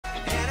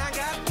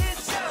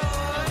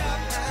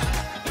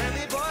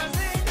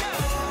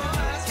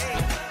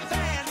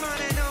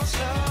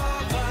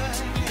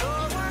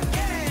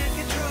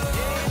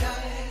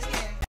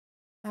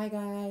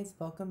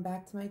welcome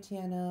back to my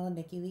channel,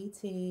 Nikki Lee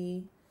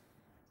T.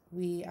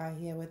 We are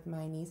here with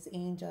my niece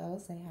Angel,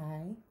 say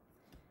hi.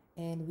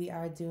 And we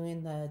are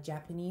doing the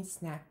Japanese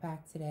snack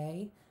pack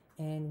today.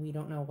 And we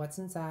don't know what's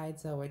inside,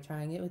 so we're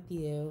trying it with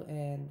you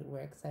and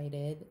we're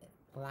excited.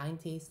 Blind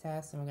taste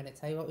test, and we're going to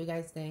tell you what we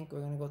guys think. We're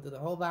going to go through the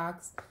whole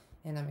box,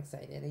 and I'm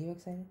excited. Are you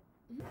excited?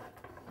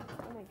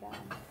 Oh my god.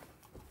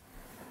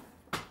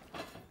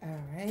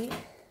 Alright,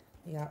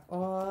 we got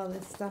all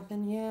this stuff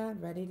in here,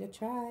 ready to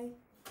try.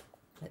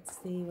 Let's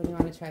see, what do you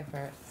want to try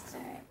first?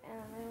 Alright,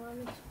 I want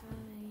to try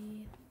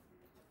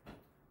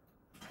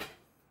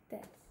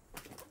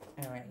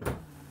this. Alright.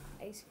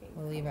 Ice cream.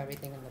 We'll leave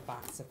everything in the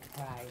box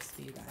surprise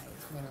for you guys.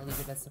 We're going to leave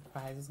it as a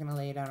surprise. I was going to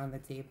lay it out on the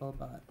table,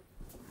 but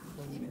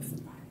we'll leave it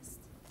surprised.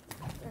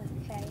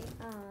 Okay,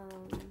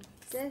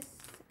 this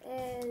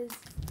is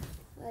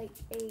like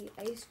a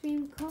ice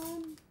cream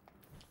cone.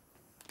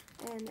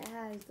 And it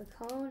has the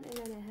cone, and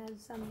then it has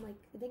some, like,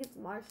 I think it's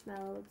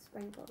marshmallow with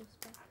sprinkles.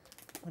 But,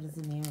 What is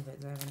the name of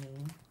it? Does it have a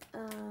name?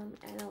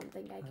 I don't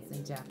think I It's in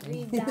can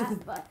Japanese. read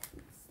that, but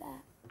it's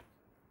that.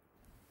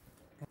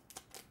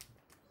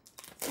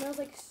 It smells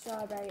like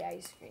strawberry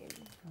ice cream.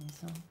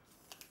 Also,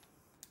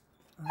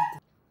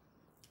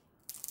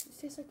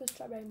 It tastes like a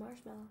strawberry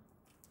marshmallow.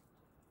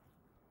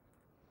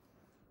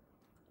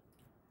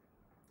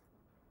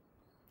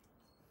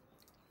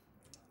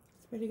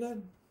 it's pretty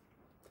good.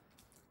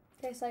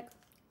 Tastes like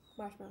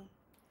marshmallow.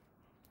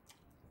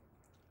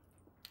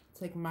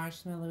 It's like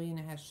marshmallowy and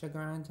it has sugar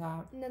on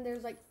top. And then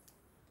there's like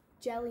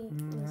jelly It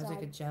inside. has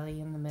like a jelly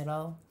in the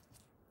middle.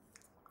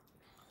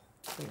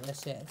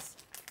 Delicious.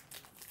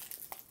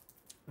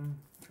 I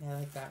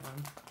like that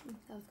one.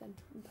 That was good.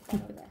 Put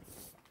that over there.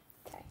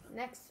 Okay,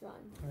 next one.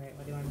 Alright,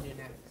 what do you want to do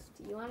next?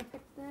 Do you want to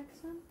pick the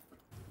next one?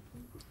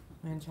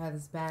 I'm going to try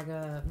this bag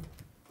of,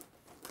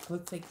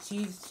 looks like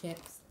cheese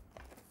chips.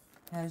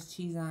 Has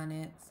cheese on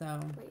it, so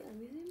Wait, let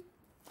me see.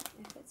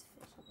 If it's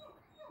fish.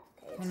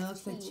 Okay, kind of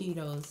looks like cheese.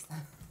 Cheetos.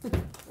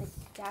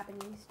 Like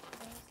Japanese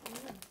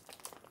Cheetos.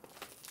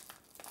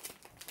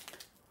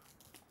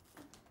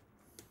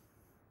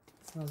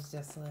 Smells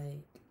just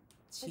like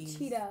cheese. A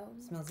Cheeto.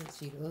 Smells like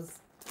Cheetos.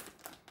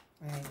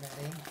 Alright,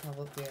 ready? I'll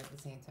both do it at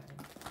the same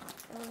time.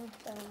 I don't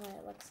know what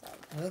it looks like.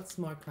 It looks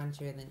more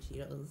crunchier than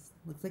Cheetos.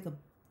 Looks like a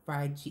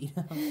fried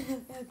Cheeto.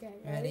 Okay,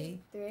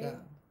 Ready? Three. Go.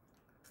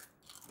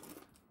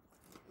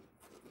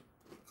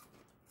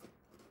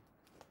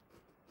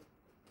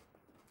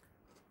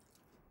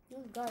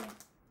 Oh god.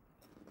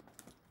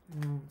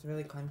 It's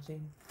really crunchy.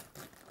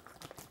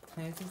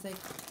 Kind of tastes like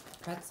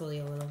pretzel-y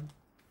a little.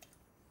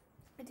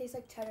 It tastes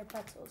like cheddar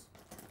pretzels.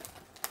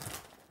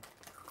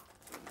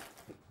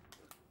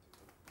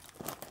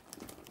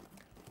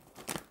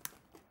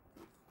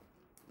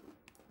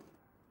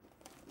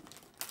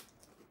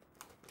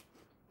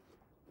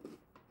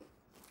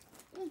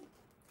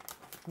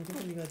 They're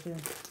pretty good too.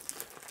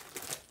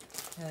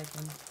 I like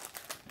them.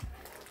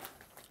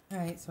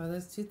 Alright, so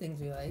there's two things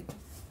we like.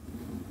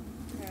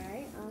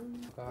 Alright,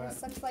 God.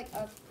 this looks like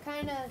a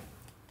kind of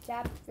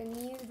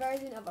Japanese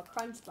version of a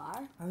crunch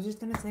bar. I was just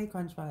gonna say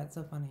Crunch Bar, it's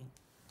so funny.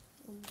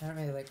 I don't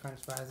really like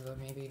Crunch Bars, but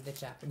maybe the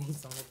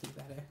Japanese one would be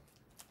better.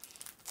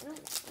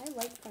 I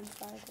like crunch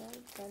bars,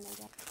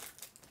 though.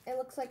 It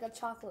looks like a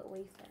chocolate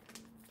wafer.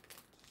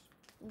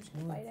 I'm just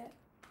gonna bite it.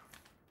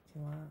 If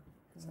you want.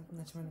 I'm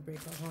not trying to break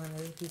off. Hold on,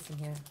 there's a piece in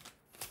here.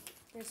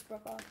 Just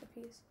broke off the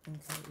piece.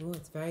 Okay. Ooh,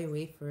 it's very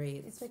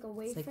wafery. It's like a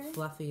wafer? It's like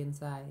fluffy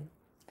inside.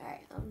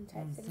 Alright,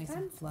 type It's it nice in.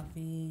 and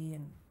fluffy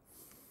and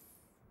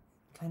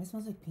kind of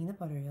smells like peanut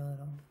buttery a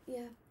little.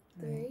 Yeah.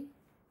 Alright.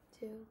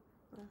 3, 2,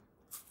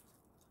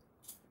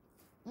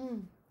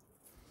 1.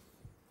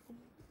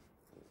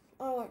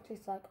 Oh, what it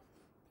tastes like.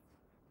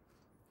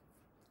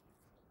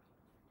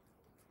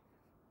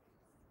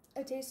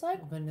 It tastes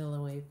like Vanilla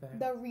wafer.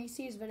 the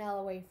Reese's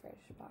Vanilla Wafers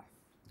bar.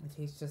 It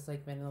tastes just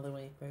like vanilla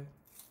wafer.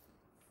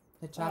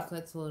 The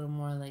chocolate's a little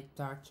more like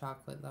dark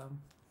chocolate though.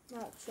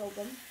 Not so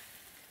good.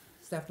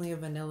 It's definitely a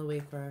vanilla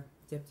wafer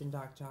dipped in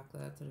dark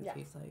chocolate. That's what it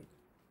tastes like.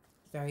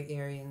 It's very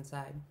airy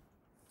inside.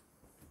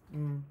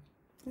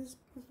 It's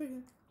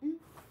pretty good.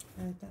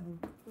 I like that one.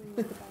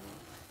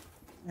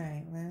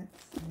 Alright,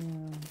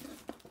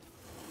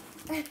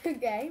 let's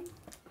Okay.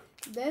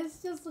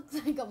 This just looks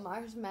like a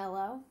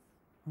marshmallow.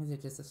 Or is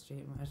it just a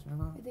straight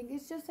marshmallow? I think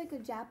it's just like a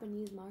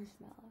Japanese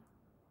marshmallow.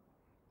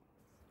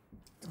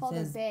 It's It called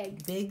a says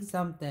big. Big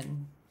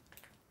something.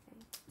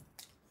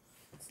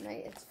 It's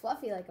nice. It's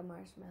fluffy like a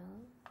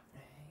marshmallow.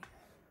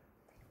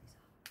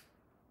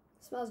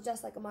 It smells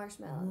just like a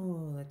marshmallow.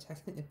 Ooh, the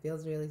texture, it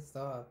feels really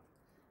soft.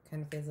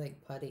 Kind of feels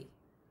like putty.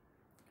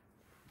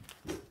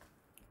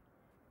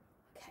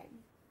 Okay.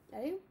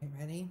 Ready? Okay,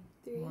 ready?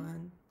 3,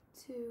 1,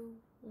 2,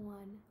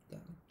 1. go.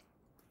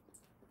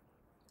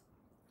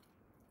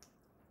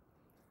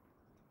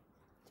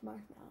 It's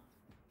marshmallow.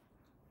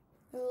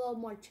 It's a little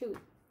more chewy.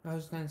 I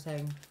was gonna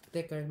say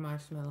thicker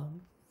marshmallow.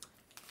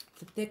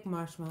 It's a thick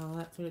marshmallow,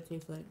 that's what it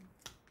tastes like.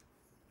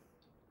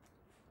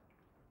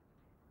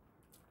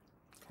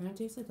 Kind of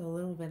tastes like a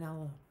little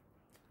vanilla.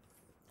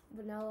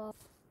 Vanilla.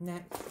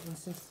 Next,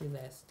 let's just do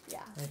this. Yeah.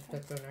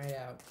 Let's put one right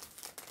out.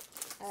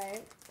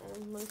 Alright,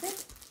 monkey.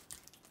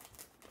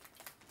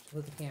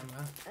 With the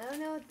camera. I don't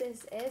know what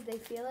this is. They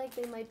feel like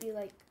they might be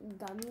like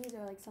gummies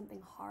or like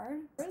something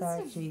hard.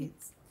 Star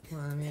Treats. Well,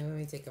 I mean, let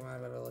me take them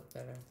out, it'll look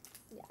better.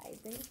 Yeah, I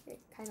think it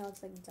kind of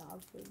looks like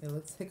dog food. It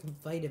looks like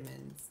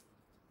vitamins.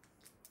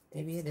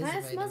 Maybe it is. Kind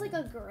of smells like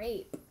a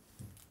grape.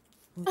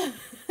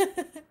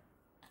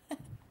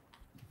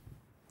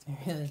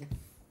 Really?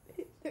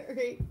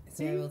 Right. It's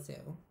terrible too.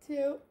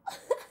 Two.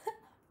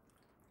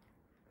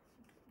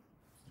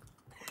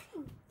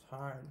 It's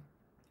hard.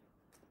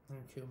 I'm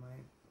gonna chew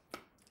mine.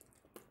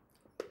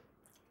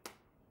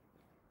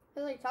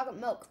 It's like chocolate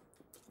milk.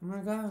 Oh my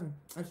god,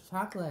 it's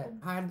chocolate.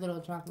 Hard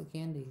little chocolate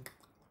candy.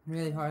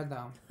 Really hard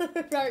though.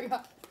 Very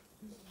hot.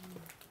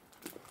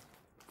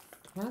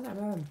 Not that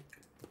bad.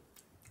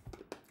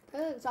 It's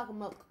like chocolate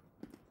milk.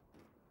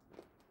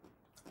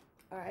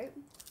 Alright.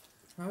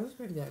 That was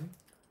pretty good.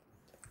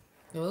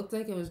 It looked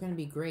like it was gonna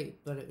be grape,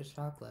 but it was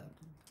chocolate.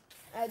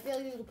 I feel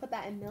like you could put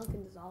that in milk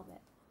and dissolve it.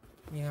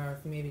 Yeah, or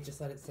if you maybe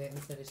just let it sit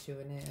instead of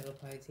chewing it, it'll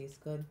probably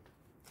taste good.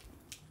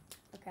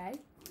 Okay.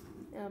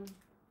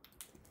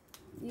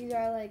 These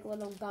are like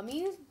little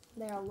gummies.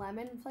 They're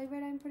lemon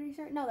flavored, I'm pretty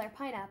sure. No, they're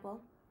pineapple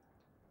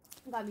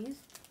gummies.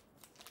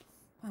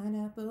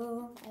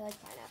 Pineapple. I like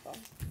pineapple.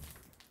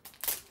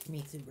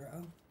 Me too, bro.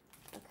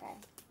 Okay,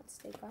 let's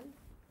take one.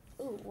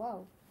 Ooh,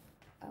 whoa.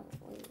 Oh,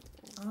 wait.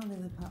 Oh,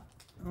 there's a pop.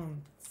 Oh,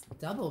 it's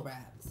double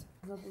wrapped.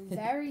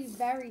 Very,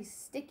 very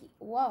sticky.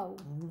 Whoa.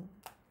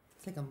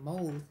 It's like a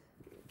mold.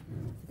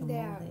 It's like a They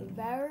are molding.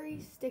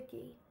 very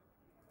sticky.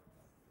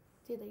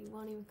 See, they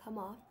won't even come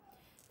off.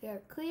 They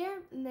are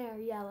clear and they are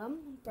yellow.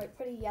 Bright,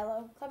 pretty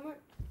yellow color.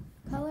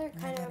 Oh my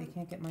Kind god, of. I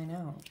can't get mine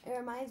out. It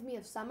reminds me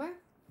of summer.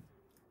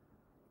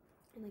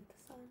 And like the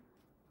sun.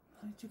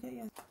 How did you get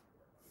yours?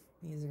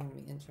 These are gonna be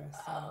interesting.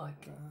 Oh my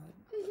god.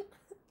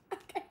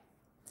 Okay.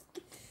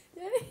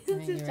 Alright,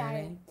 Let's you just try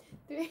it.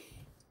 ready?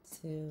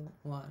 3. 2,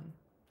 1.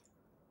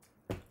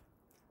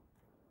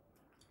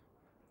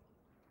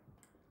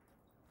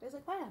 There's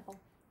like pineapple.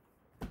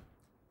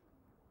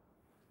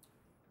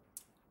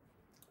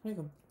 There you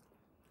go.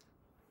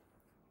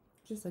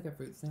 Just like a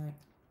fruit snack.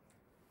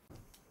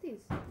 These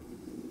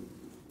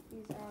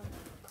are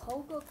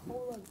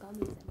Coca-Cola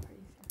gummies, I'm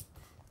pretty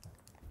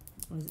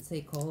sure. Does it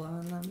say cola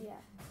on them? Yeah,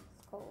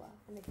 it's cola,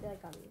 and they feel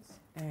like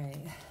gummies.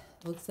 Alright.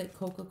 Looks like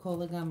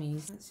Coca-Cola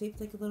gummies. It's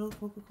shaped like a little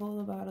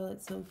Coca-Cola bottle.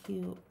 It's so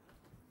cute.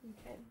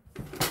 Okay.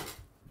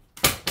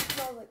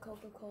 Smells like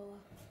Coca-Cola.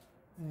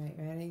 Alright,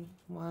 ready?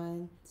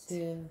 1,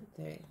 2,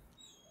 3.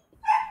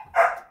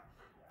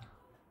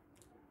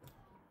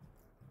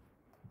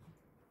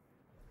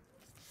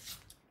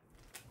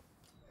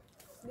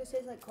 This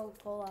tastes like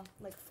Coca-Cola,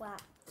 like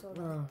flat, sort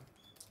of. Oh.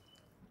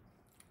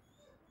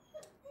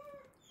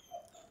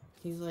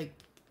 He's like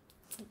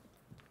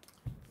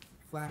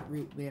flat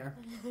root beer.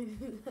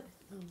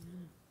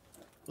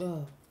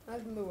 Oh,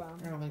 Let's move on.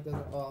 I don't like those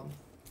at all.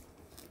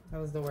 That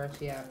was the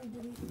worst yet.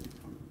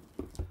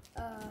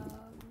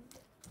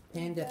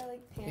 Panda. I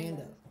like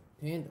Panda. panda.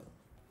 Panda.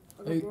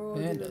 Hey,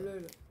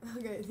 panda.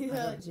 Okay, these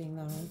are like.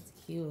 Though. It's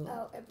cute.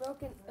 Oh, it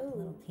broke in. Little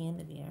Ooh.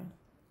 panda beer.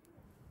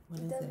 What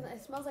It is doesn't. it?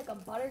 It smells like a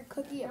buttered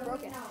cookie. It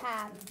broke in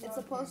half. It's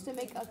supposed to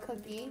make a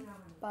cookie,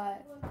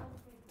 but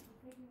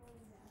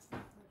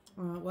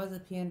It was a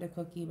panda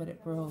cookie, but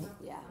it broke.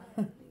 yeah.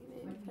 Maybe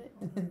put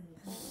it-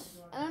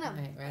 I don't know.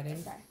 Alright, ready?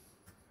 Sorry.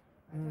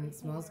 It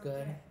smells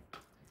good.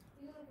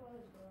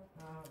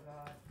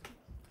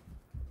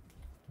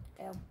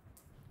 Ew.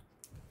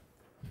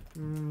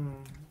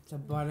 It's a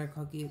butter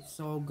cookie. It's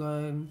so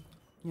good.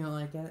 You don't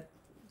like it?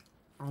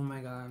 Oh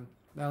my god.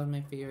 That was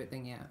my favorite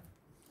thing yet.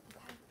 Okay.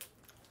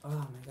 Oh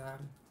my god.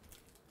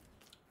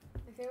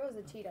 My favorite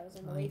was the Cheetos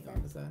and the Oh, you wafer. thought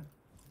it was a-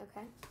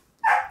 Okay.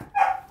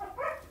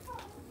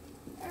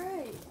 All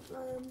right.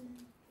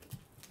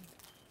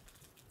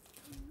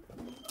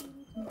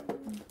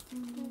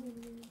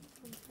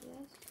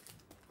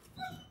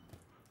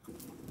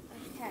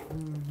 Okay.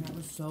 That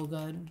was so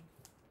good.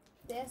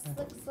 This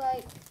looks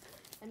like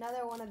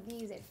another one of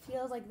these. It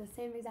feels like the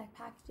same exact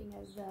packaging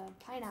as the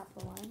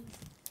pineapple ones.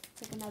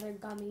 It's like another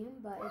gummy,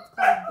 but it's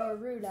called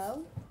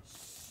Burrito.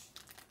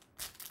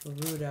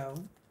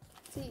 Burrito.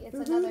 See,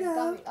 it's another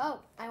gummy. Oh,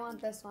 I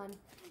want this one.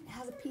 It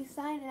has a peace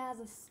sign. It has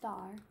a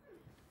star.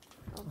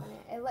 Open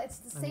it. It's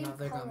the same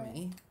Another color.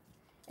 gummy.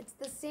 It's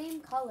the same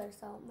color,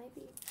 so it might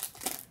be.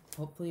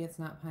 Hopefully it's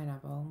not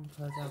pineapple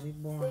because I'll be I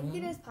boring.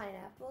 think it is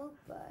pineapple,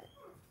 but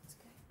it's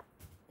okay.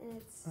 And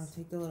it's I'll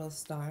take the little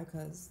star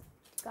because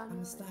gonna I'm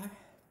a star.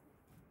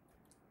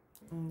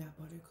 That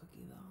butter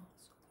cookie though.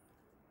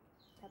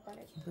 that butter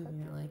I can't believe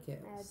you didn't like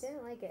it. I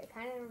didn't like it. It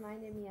kind of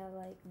reminded me of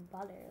like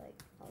butter, like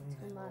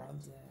too I much.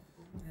 loved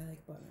it. I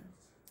like butter.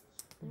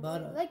 I don't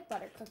Butter. really like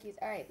butter cookies.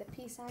 All right, the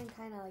peace sign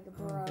kind of like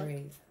Oh, broke.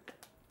 great.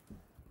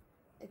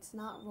 It's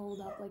not rolled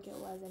up like it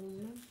was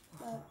anymore.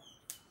 But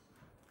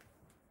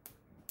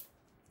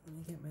Let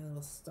me get my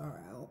little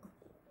star out.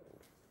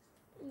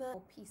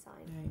 the peace sign.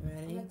 Alright, I'm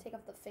ready? gonna take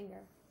off the finger.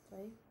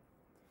 Ready?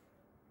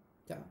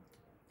 Go.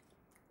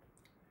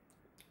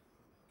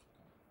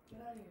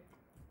 out of here.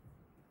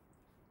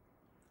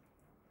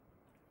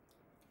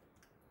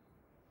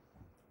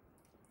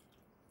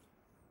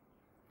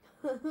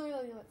 I don't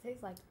really know what it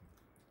tastes like.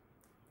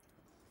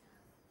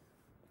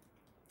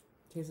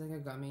 Tastes like a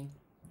gummy.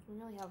 I don't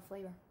really have a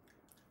flavor.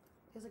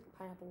 Tastes like a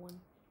pineapple one.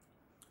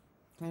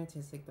 Kind of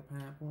tastes like the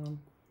pineapple one.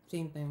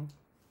 Same thing.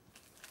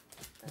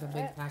 The big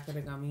Alright. packet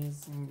of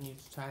gummies, and you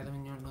just try them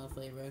and you don't know the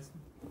flavors.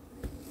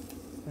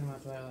 Pretty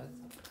much what it was.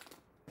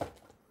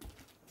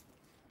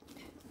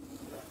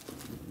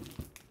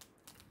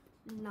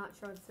 I'm not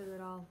sure what this is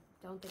at all.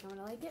 Don't think I'm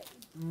gonna like it.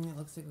 It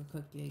looks like a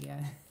cookie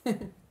again.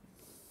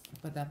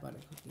 But that butter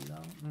cookie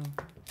though.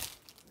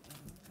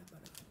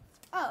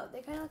 Oh,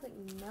 they kind of look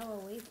like mellow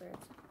wafers.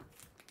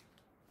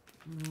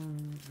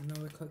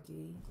 Another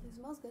cookie. It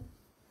smells good.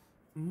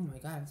 Oh my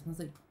god, it smells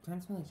like, kind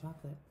of smells like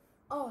chocolate.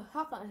 Oh,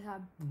 hot fun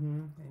tab. I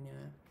knew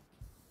it.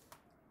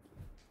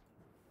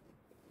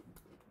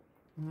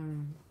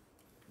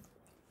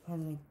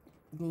 Kind of like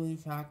gooey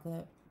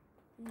chocolate.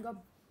 Go.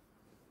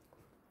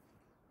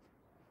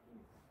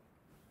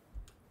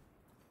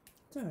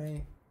 It's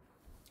alright.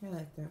 I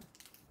liked it.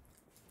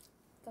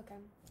 It's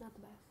okay. Not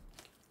the best.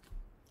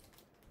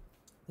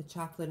 The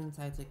chocolate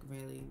inside's like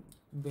really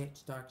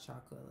rich, dark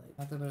chocolate. Like,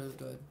 I thought it was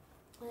good.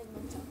 I like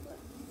milk chocolate.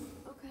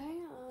 Okay,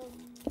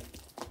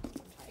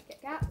 try a Kit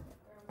Kat.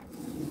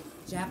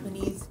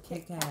 Japanese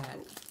Kit Kat.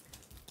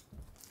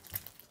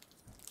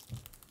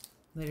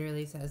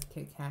 Literally says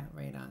Kit Kat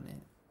right on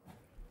it.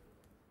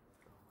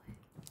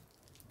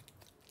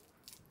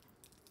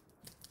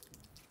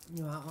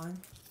 You want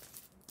one?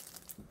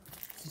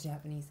 It's a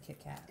Japanese Kit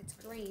Kat. It's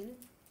green.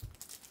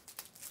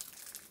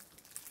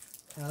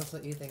 Tell us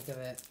what you think of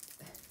it.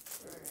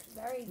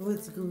 Very Oh,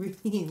 it's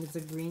green. It's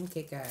a green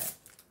Kit Kat.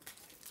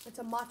 It's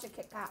a matcha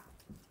Kit Kat.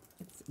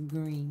 It's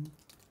green.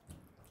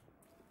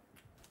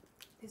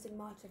 Tastes like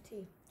matcha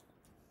tea.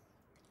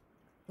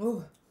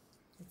 Oh,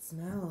 it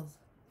smells.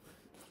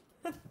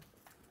 I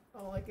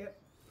don't like it.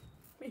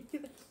 Me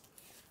either.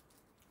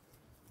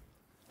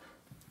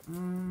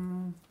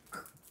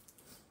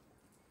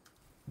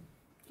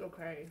 It's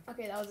okay.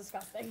 Okay, that was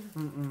disgusting.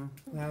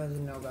 That was a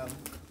no-go.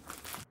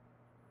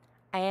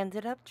 I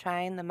ended up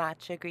trying the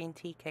matcha green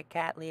tea Kit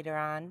Kat later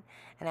on,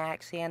 and I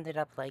actually ended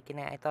up liking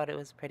it. I thought it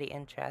was pretty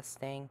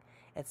interesting.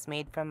 It's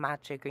made from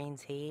matcha green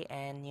tea,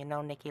 and you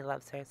know Nikki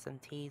loves her some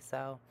tea,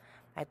 so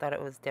I thought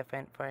it was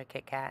different for a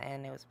Kit Kat,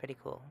 and it was pretty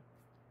cool.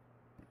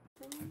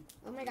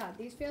 Oh my god,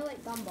 these feel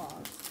like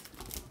gumballs.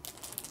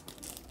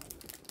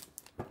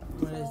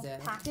 What is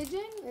it?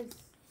 Packaging is,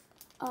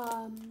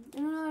 I don't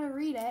know how to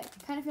read it.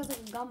 Kind of feels like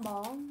a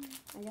gumball.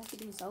 I guess you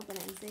can just open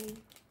it and see.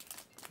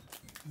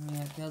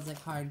 Yeah, it feels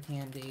like hard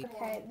candy.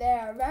 Okay,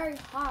 they're very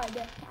hard.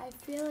 I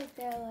feel like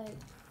they're like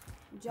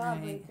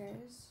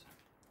jawbreakers.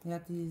 You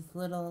got these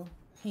little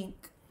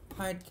pink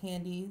hard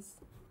candies.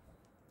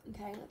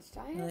 Okay, let's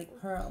try They're it.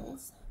 like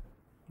pearls.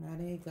 Now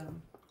there you go.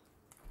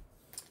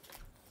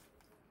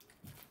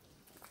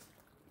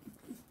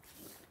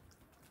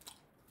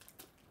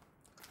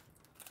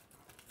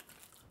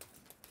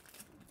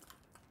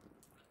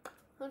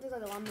 It tastes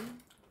like a lemon.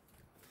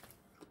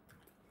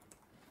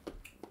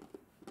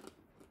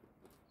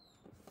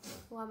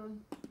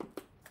 Lemon.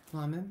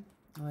 Lemon?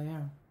 Oh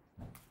yeah.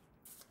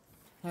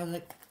 Has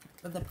like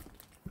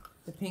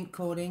the pink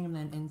coating and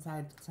then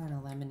inside it's kind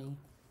of lemony.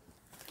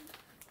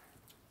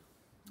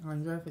 I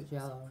wonder if it's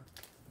yellow.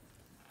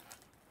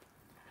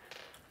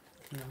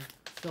 No,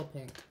 still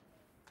pink.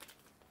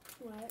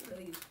 What?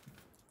 Please.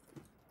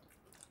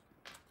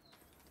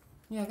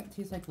 Yeah, it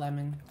tastes like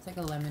lemon. It's like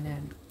a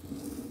lemonade.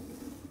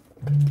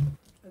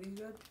 Are these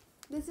good?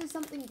 This is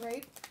something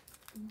grape.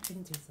 It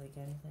didn't taste like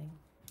anything.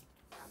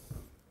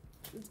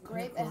 It's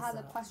grape. It has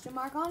a question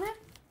mark on it.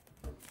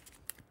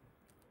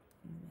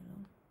 In the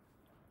middle.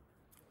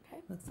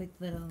 Okay. Looks like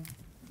little.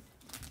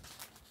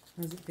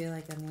 What does it feel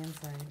like on the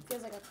inside?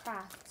 Feels like a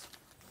craft.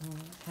 Oh,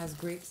 it has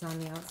grapes on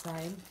the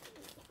outside.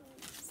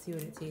 See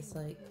what it tastes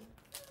like.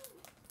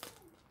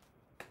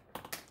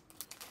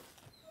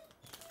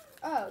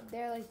 Oh,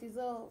 they're like these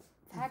little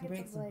You can packets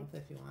break of some like up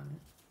if you want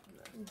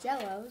it.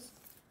 Jellos.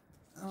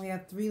 Oh, we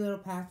have 3 little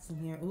packs in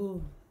here.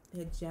 Ooh,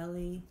 they're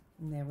jelly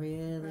and they're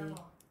really Grandma.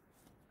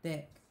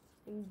 thick.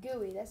 And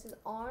gooey. This is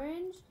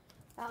orange.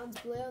 That one's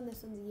blue and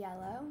this one's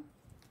yellow.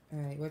 All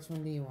right, which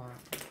one do you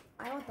want?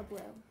 I want the blue.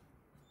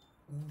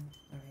 All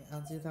right,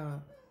 I'll do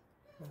the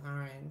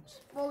orange.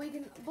 Well,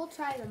 we'll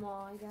try them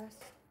all, I guess.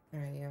 All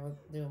right, yeah, we'll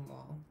do them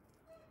all.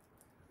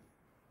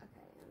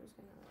 Okay, I'm just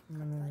I'm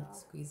gonna gonna cut like that off.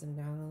 squeeze them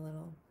down a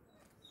little.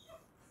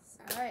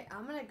 All right,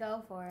 I'm gonna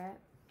go for it.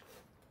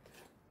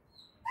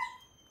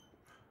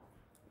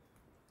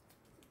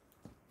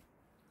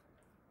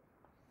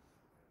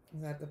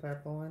 Is that the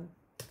purple one?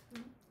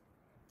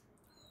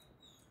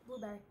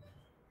 Blueberry.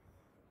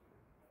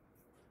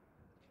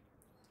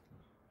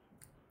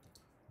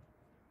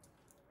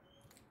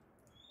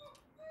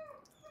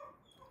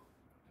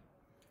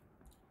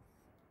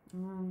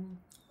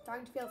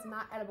 Starting to feel it's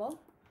not edible.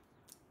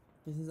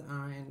 This is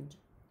orange.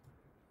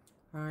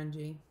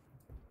 Orangey.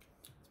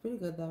 It's pretty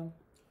good though.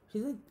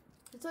 She's like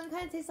This one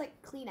kind of tastes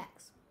like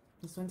Kleenex.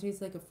 This one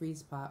tastes like a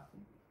freeze pop.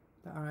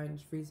 The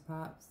orange freeze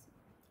pops.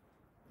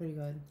 Pretty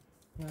good.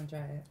 You want to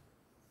try it?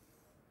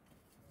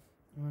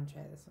 I want to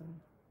try this one.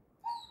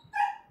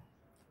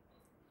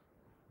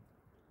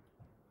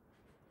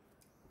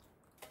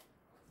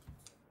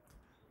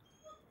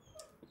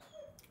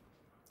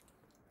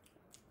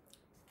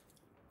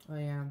 Oh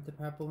yeah, the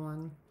purple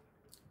one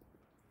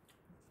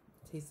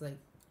tastes like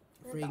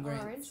I like the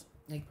fragrance, orange.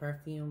 like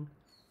perfume.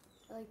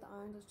 I like the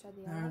orange. Let's try the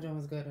The yellow. orange one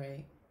was good,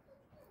 right?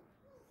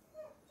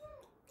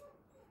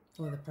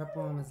 Oh, the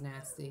purple one was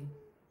nasty.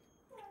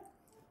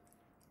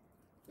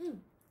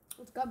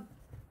 It's good.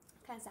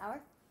 Kind of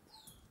sour.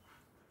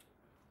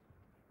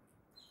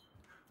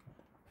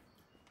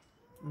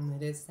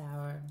 It is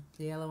sour.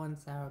 The yellow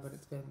one's sour, but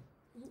it's good.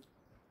 Mhm.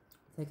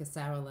 It's like a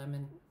sour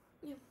lemon.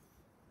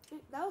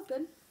 That was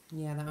good.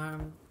 Yeah,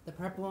 the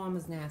purple one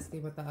was nasty,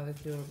 but the other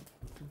two,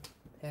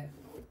 yeah.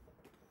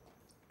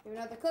 Maybe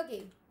another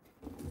cookie.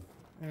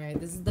 All right,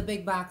 this is the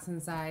big box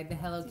inside. The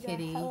Hello You got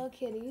Kitty. Hello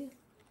Kitty.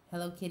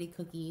 Hello Kitty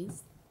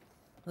cookies.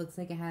 Looks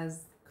like it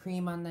has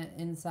cream on the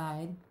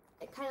inside,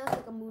 It kind of looks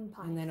like a moon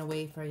pie. and then a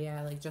wafer.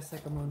 Yeah, like just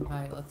like a moon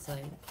pie. It looks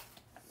like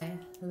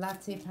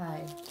latte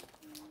pie,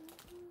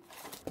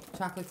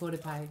 chocolate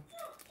coated pie,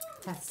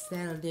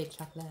 pastel de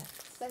chocolate.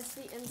 That's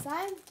the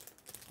inside.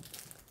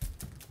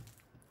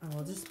 Oh,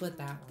 we'll just split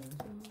that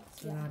one.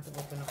 So you Yeah. don't have to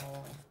open a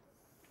whole.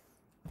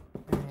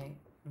 All right.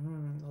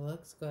 It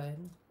looks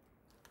good.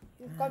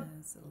 It's good.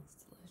 Yes, it looks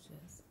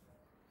delicious.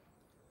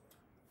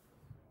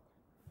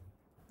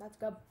 That's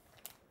good.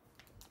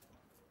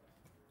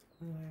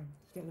 Yeah,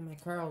 getting my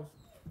curls.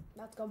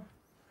 That's good.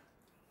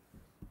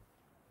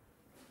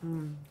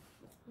 Good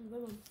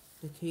one.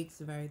 The cakes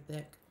are very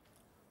thick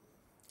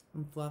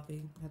and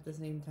fluffy at the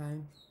same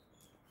time.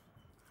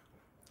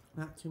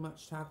 Not too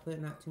much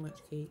chocolate, not too much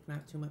cake,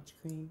 not too much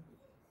cream.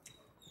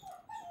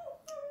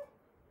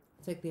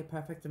 It's like the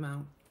perfect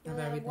amount And of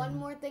then everything. one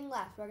more thing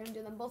left. We're gonna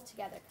do them both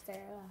together because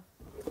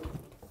they're.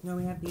 No,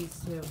 we have these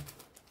two.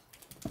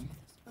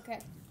 Okay.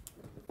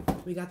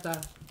 We got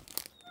the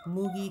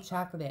Moogie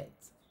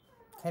chocolates.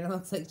 Kind of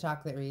looks like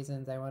chocolate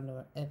raisins. I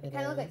wonder if it Kind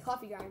of is. look like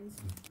coffee grinds.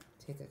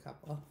 Take a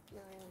couple. No,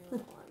 I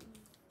only want one.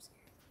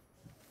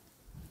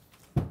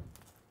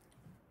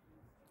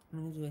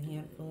 I'm gonna do a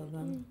handful of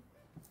them.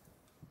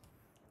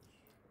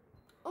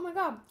 Oh my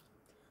god.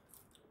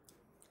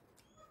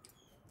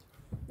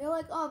 They're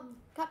like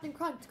Captain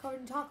Crunch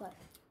covered in chocolate.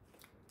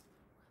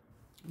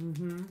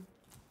 Mm-hmm.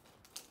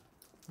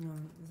 No,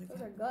 is it Those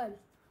got- are good.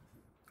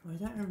 what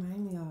does that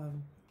remind me of?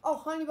 Oh,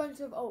 honey bunch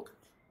of oats.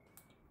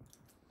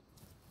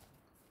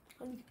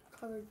 Honey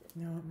covered.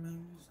 No, it reminds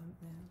me of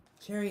something.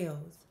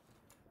 Cheerios.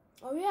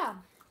 Oh yeah.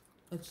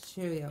 It's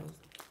Cheerios,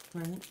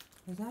 right?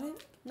 Is that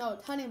it? No,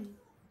 it's honey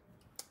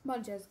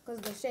bunches because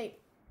of the shape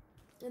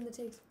and the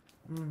taste.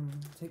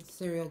 It's like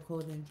cereal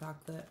coated in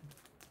chocolate.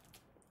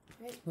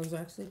 Right. Those are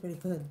actually pretty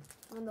good.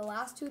 And the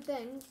last two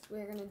things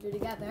we're gonna do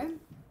together.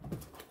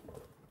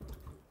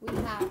 We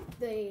have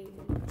the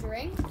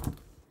drink,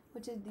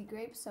 which is the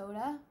grape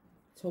soda.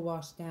 To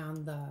wash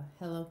down the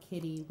Hello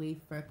Kitty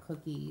wafer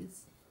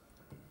cookies.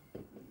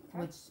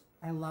 Okay. Which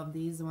I love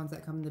these, the ones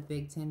that come in the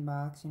big tin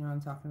box. You know what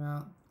I'm talking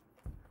about?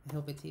 I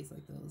hope it tastes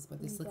like those,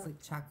 but this looks Okay.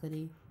 like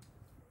chocolatey.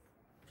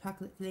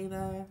 Chocolate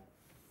flavor.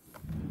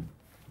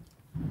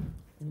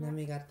 And then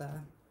we got the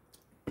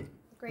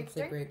Grape looks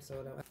like drink. grape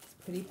soda. It's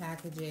pretty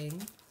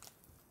packaging.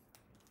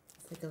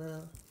 It's like a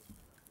little.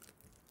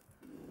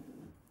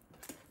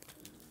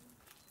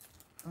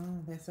 Oh,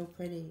 they're so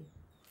pretty.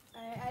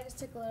 I just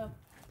took a little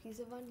piece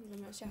of one because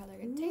I'm not sure how they're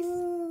gonna taste.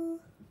 Ooh.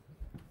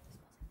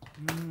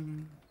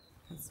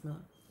 Let's smell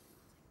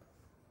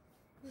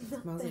it.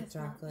 Not Smells like this,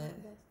 not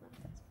chocolate. this, not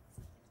this.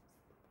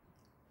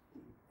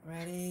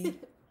 Ready?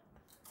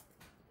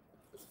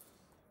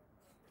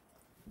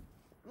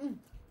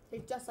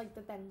 It's just like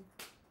the thing.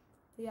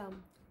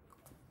 Yum.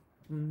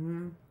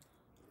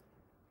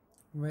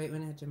 Right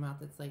when it hits your mouth,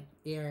 it's like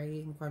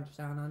airy and crunched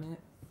down on it.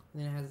 And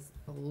then it has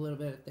a little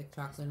bit of thick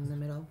chocolate in the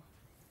middle.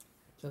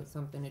 So it's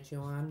something to chew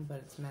on, but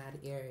it's mad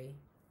airy.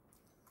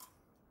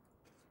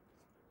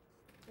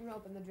 I'm gonna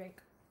open the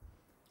drink.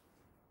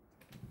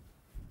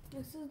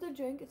 This is the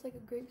drink. It's like a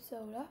grape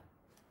soda.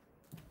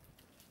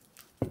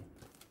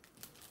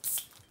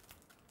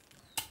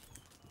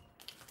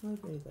 Really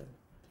pretty good.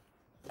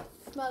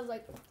 Smells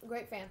like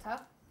grape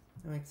Fanta.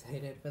 I'm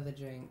excited for the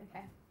drink.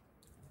 Okay.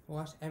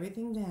 Wash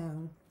everything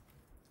down.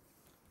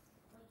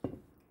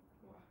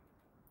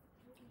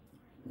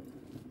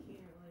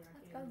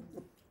 That's good.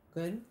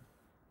 Good?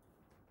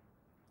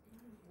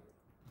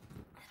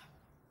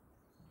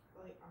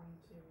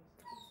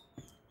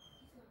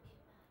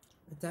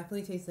 It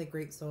definitely tastes like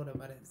grape soda,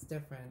 but it's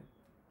different.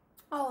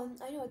 Oh,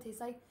 I know what it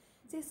tastes like.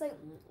 It tastes like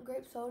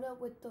grape soda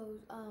with those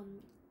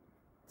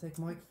It's like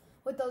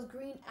more.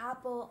 green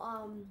apple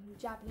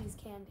Japanese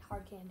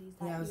hard candies.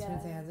 That Yeah, I was you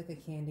gonna say it get. has like a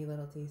candy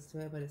little taste to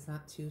it, but it's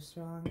not too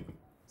strong.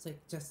 It's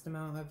like just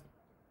amount of.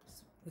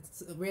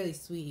 It's really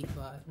sweet,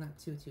 but not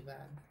too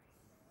bad.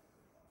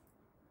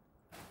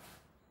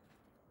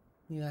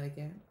 You like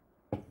it?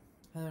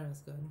 I thought it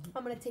was good.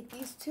 I'm gonna take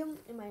these two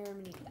in my room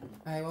and eat them.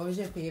 Alright, what was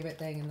your favorite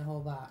thing in the whole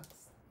box?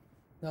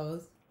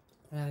 Those?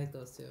 I like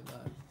those too,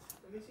 but...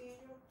 Let me see you.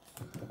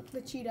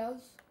 The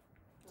Cheetos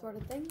sort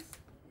of things.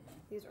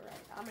 These are right.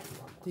 I'm gonna eat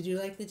one more. Did you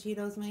like the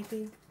Cheetos,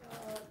 Mikey?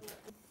 Yeah.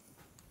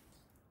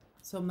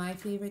 So my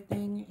favorite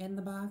thing in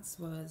the box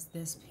was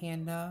this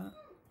Pandoro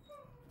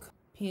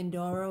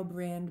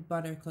brand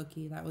butter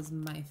cookie. That was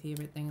my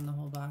favorite thing in the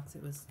whole box.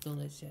 It was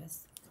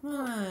delicious. Come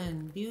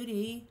on,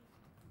 beauty.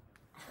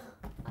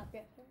 I'll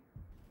get her.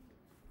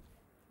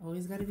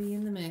 Always got to be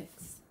in the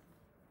mix.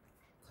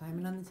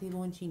 Climbing on the table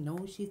when she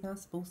knows she's not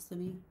supposed to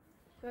be.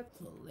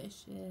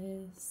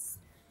 Delicious.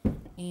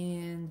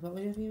 And what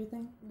was your favorite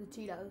thing? The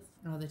Cheetos.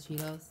 Oh, the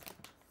Cheetos.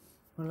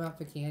 What about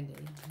for candy?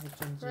 Which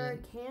ones you For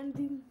like?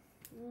 candy,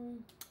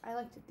 I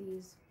liked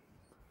these.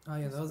 Oh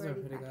yeah, those are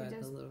Squirty pretty good.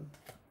 packages. The little,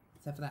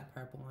 except for that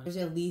purple one. What was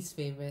your least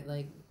favorite?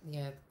 Like,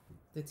 yeah,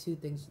 the two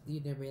things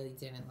you really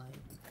didn't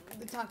like.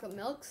 The chocolate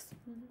milks.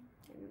 I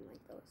didn't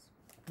like those.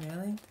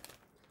 Really?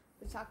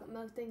 The chocolate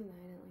milk things,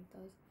 I didn't like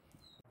those.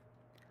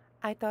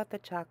 I thought the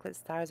chocolate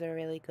stars are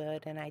really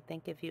good, and I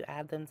think if you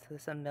add them to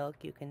some milk,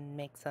 you can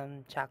make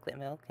some chocolate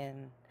milk,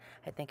 and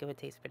I think it would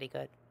taste pretty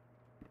good.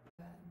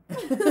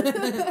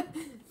 Oh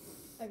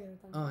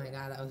my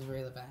god, that was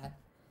really bad.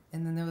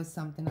 And then there was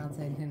something else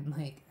I didn't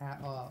like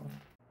at all.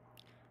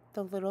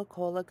 The little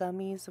cola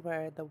gummies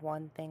were the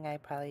one thing I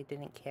probably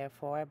didn't care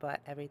for, but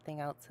everything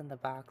else in the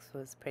box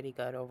was pretty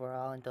good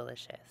overall and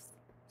delicious,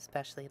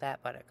 especially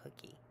that butter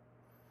cookie.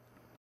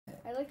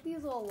 I like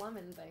these little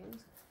lemon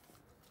things.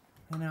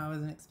 I know, I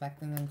wasn't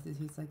expecting them to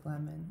taste like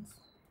lemons.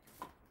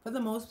 For the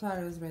most part,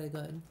 it was really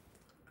good.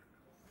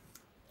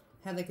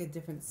 Had like a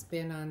different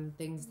spin on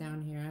things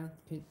down here.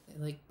 It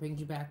like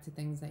brings you back to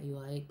things that you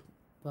like,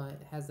 but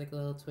it has like a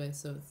little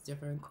twist, so it's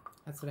different.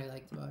 That's what I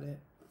liked about it.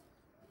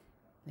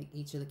 Like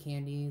each of the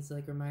candies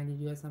like reminded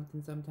you of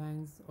something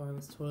sometimes, or it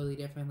was totally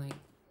different. Like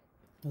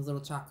those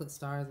little chocolate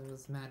stars, it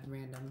was mad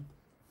random.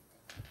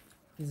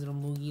 These little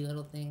moogie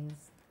little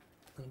things.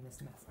 Clean this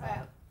mess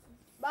up.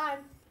 Bye.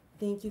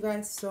 Thank you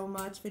guys so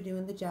much for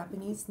doing the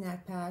Japanese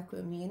snack pack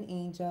with me and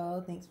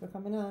Angel. Thanks for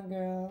coming on,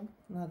 girl.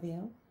 Love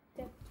you.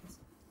 Yeah.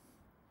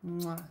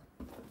 Mwah.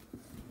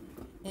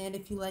 And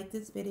if you like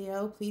this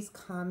video, please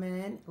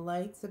comment,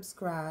 like,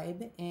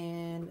 subscribe,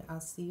 and I'll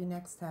see you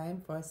next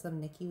time for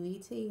some Nikki Lee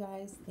tea,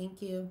 guys.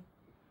 Thank you.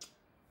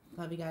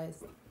 Love you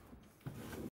guys.